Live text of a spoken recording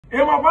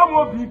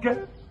Emabamo Bike.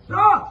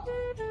 Ah!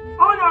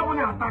 All you have an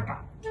attacker.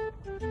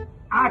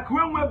 I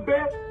can't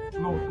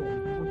no.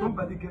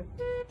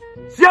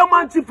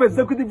 Chairman Chief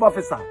Executive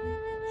Officer,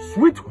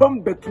 Sweet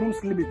Home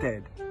Bedrooms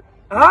Limited.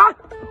 Ah?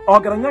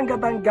 Ogrananga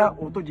Danga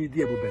Otoji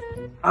Ebube.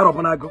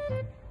 Arabanago.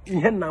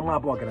 Ihe na ma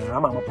abogara na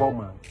ama poor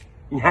man.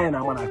 Ihe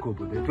na ma na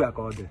akobo de tu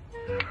akode.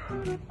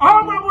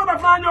 Oh my mother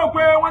fan your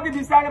kwe what did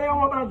you say I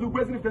want to do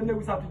president and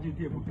we start to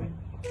GD Ebube.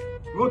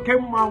 Oke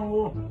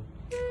mmanwo.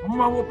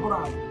 Mmanwo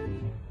pora.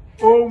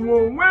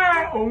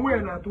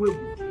 Onwe na to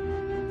ebu.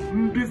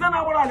 Mbisa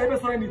na wala lebe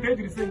so ni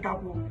tejiri se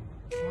nkapo.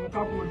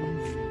 Nkapo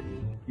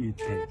ni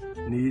ite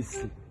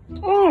n'isi.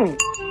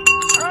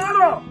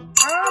 Aro.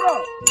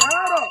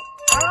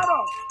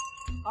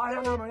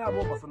 Ahia na no ya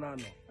bo boso na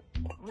no.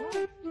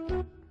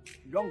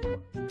 Young man,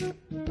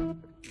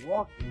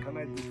 what can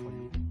I do for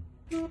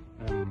you?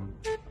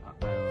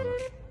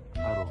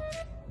 Aro.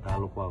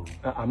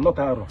 I'm not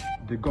Aro.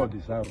 The God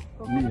is Aro.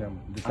 Okay. Me, I'm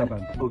the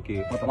servant.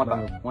 Okay.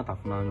 What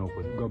have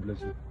God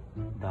bless you.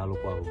 Hello,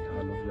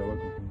 you're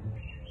welcome.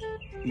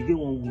 Is there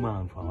one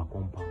woman from our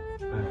compound?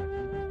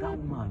 That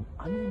woman,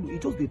 I don't know,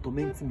 it just they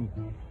torment me.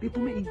 They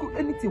torment me.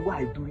 Anything what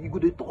I do, you go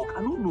they talk.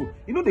 I don't know.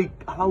 You know they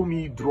allow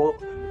me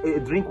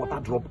drink water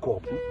drop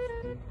cup.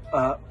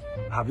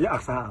 Have you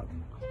asked her out?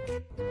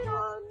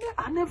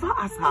 I never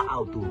asked her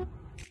out though.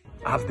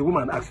 Has the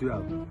woman asked you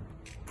out?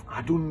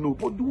 I don't know,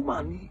 but the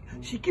woman,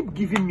 she keep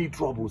giving me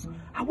troubles.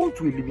 I want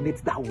to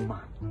eliminate that woman.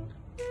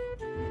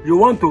 You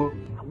want to?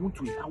 I want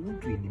to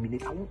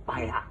eliminate. I won't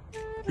buy her.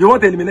 You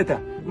want to eliminate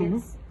her?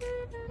 Yes.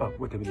 Oh,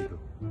 wait a minute.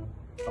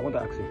 I want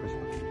to ask you a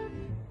question.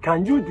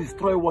 Can you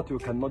destroy what you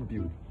cannot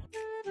build?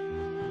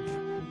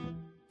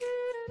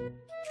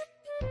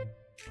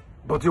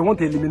 But you want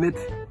to eliminate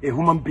a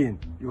human being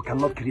you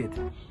cannot create?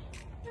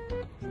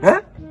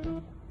 Eh?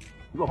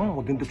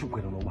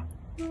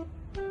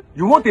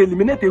 You want to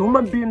eliminate a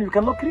human being you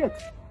cannot create?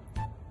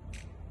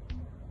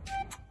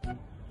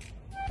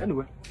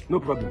 Anyway, no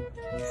problem.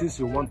 Since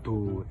you want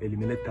to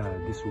eliminate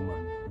this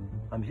woman,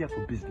 I'm here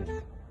for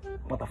business.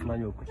 I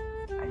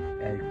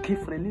keep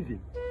for a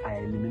living. I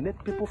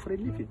eliminate people for a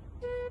living.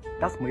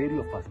 That's my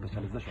area of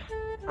specialization.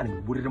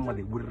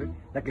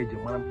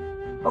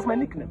 That's my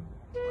nickname.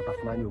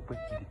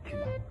 The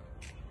killer.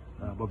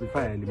 But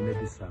before I eliminate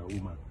this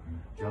woman,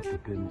 you have to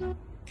pay me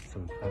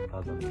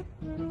 75,000.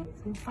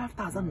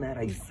 75,000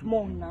 naira is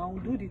small now.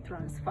 Do the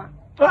transfer.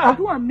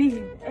 Do a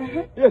million.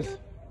 Yes.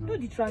 Do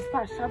the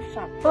transfer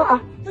sharp.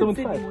 75. Save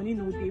the money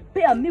no day.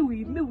 Pay and may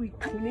we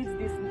terminate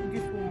this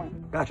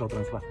woman. That's your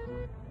transfer.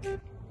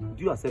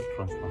 Do you accept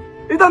transfer?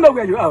 You don't know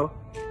where you are.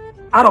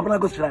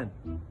 Opanka Shrine.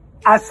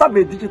 I serve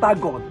a digital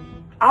god.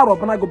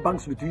 Opanka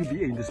banks with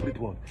UBA in the spirit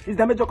world. He's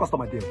the major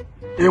customer there.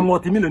 A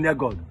multi-millionaire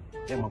god.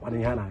 I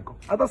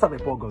don't serve a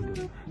poor god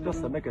though.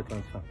 Just make a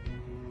transfer.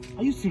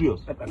 Are you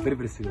serious? I'm very,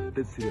 very serious.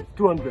 That's serious.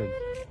 200.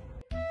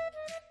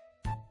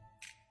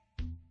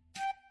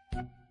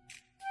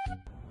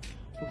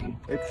 Okay.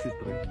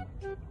 863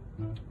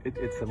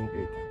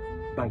 8878.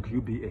 Bank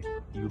UBA.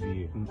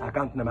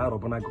 Account number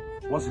Opanka.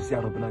 Once you see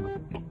Opanka,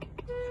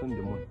 send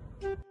the money.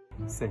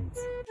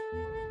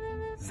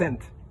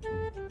 Sent.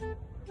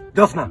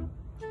 Just now.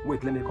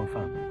 Wait, let me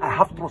confirm. I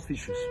have trust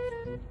issues.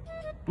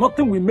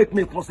 Nothing will make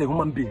me trust a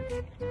human being.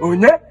 Oh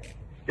yeah?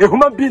 A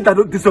human being that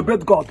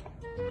disobeyed God.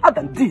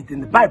 Adam did in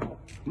the Bible.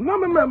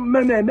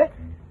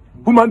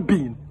 Human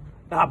being.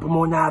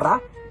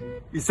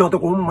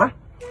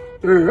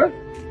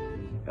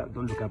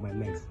 Don't look at my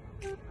legs.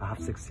 I have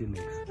sexy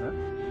legs. Huh?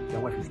 My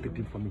wife is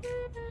sleeping for me.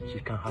 She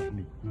can't have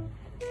me.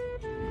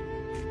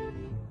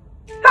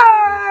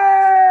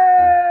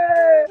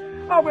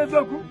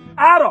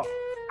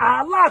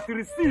 Allah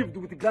received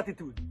with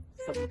gratitude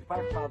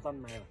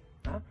 75,000 naira.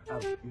 Huh?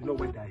 You know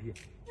why they're here.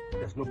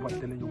 There's no point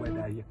telling you why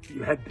they're here.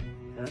 You heard them.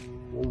 Huh?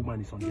 One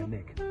woman is on their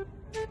neck.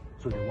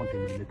 So they want to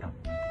eliminate her.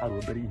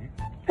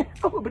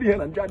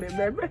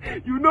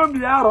 You know me,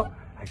 Aro.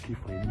 I keep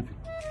for a living.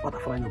 What a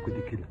friend you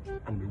could kill.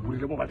 And we will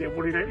remove Aro,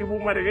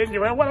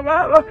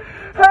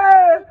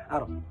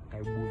 I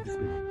move this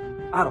baby.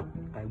 Aro,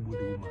 I move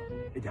the woman.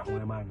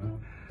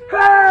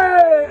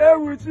 Hey,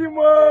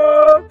 Ewuchimo!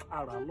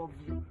 Aro, I love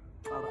you.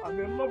 Aro, I'm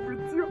in love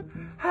with you.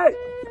 Hey,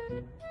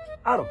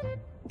 Aro,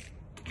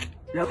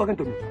 you are talking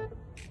to me.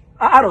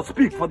 Aro,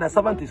 speak, for the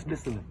servant is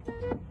listening.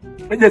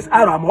 Yes,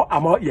 Aro,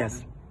 I'm all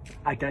ears.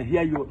 I can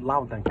hear you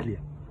loud and clear.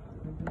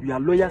 Your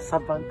lawyer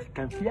servant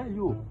can hear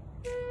you.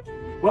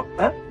 What?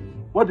 Huh?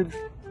 What did?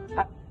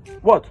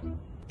 What?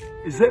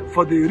 Is it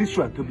for the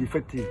ritual to be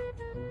effective?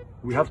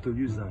 We have to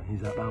use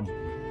his arm.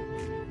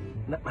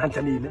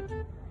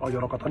 Or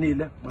your for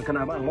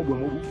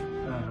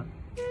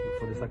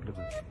the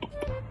sacrifice.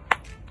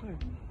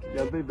 You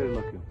are very, very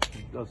lucky.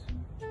 Just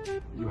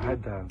you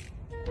had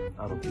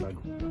out of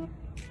Lago.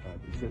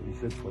 He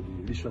said for the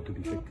ritual to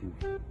be effective.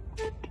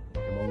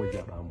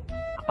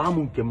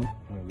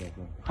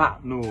 Ha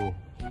no.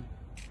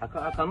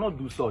 I cannot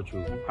do such.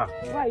 Ha.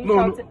 Why are you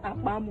shouting at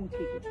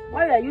Bamukegi?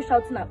 Why are you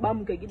shouting at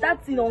Bamukegi?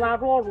 That's in on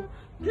our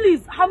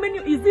Please, how many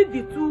is it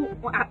the two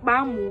at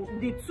Bamu,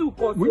 the two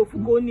cause of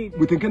need?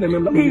 We think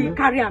they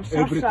carry am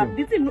sharp.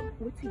 This is not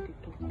what they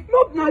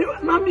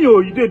talk. Not me,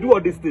 you did do all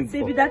these things.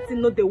 Baby, that's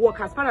not the work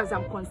as far as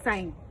I'm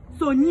concerned.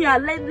 So Nia,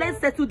 let's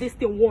settle this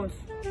thing once.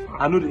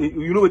 I know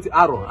you know what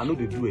Aaron, I know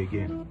they do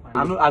again.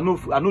 I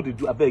know they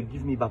do. I beg,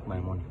 give me back my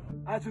money.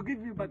 I should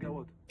give you back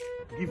what?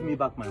 Give me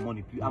back my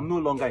money, please. I'm no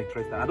longer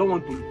interested. I don't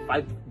want to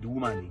fight the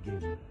woman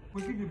again.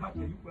 We'll give you back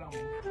the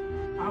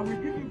I will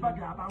give you back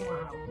the about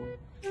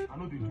I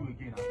know they do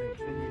again. I beg,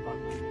 send me back.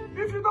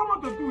 If you don't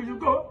want to do, you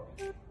go.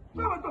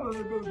 Go.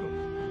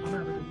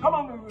 Come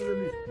on, we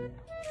leave.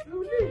 You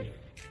leave.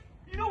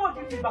 You know what?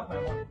 Give me back my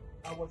money.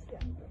 I was here.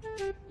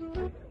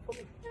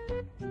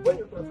 When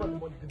you transfer the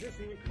money, did you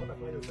see what I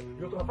find?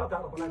 You transfer the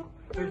Opanka.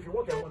 So if you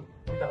want your money,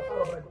 you transfer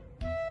the Opanka.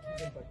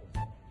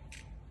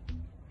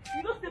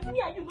 You know, say me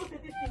and you know say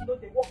this thing no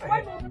dey work. Why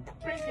not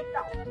bring it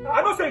down?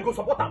 I don't say you go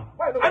support him.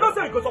 I don't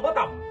say you go support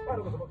him. Why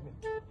not go support me?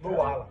 No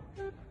wahala.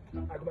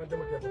 I go and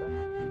demo to you.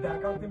 If the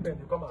accounting men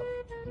you come out.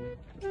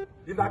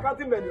 If the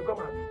accounting men you come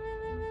out.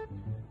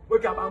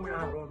 Wake up and we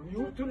are wrong.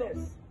 You too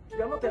less.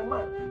 You are not a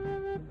man.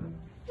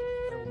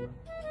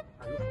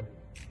 Are you for me?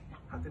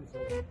 I think so.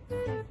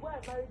 Why I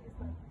married this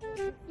man?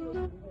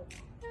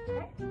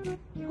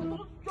 You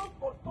don't just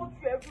touch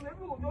you everywhere.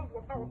 Everyone will just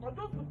water.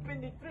 Just to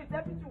penetrate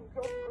everything will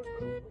just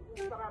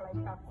like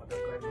that.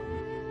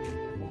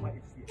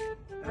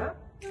 Huh?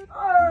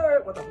 Hey,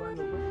 what a plan.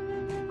 You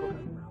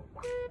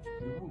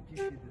won't keep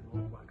it in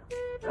one worker.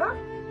 Huh?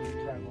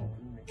 Try not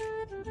to make it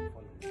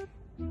follow you.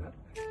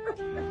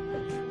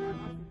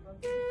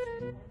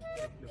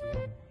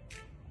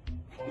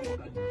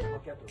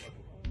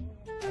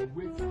 I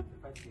weigh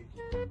 65 kg.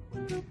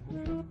 When you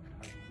move,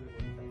 I weigh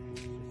 45 kg.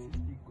 So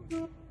 60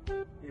 goes.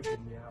 Even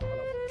me,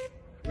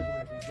 even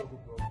I can juggle,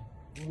 bro.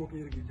 You walk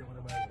here again, Jamana.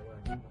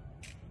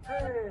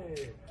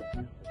 Hey!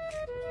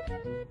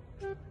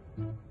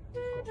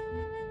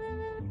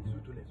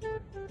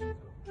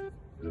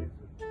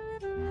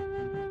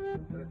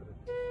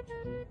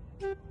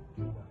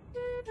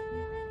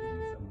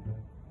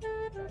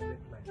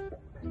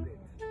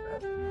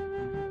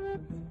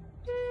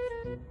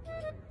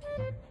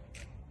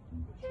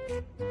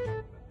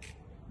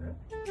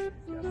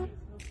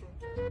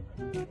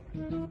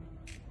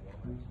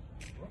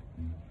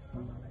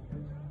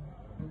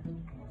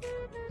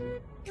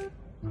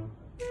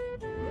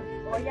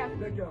 Oh yeah.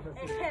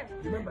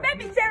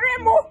 Baby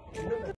Teremo.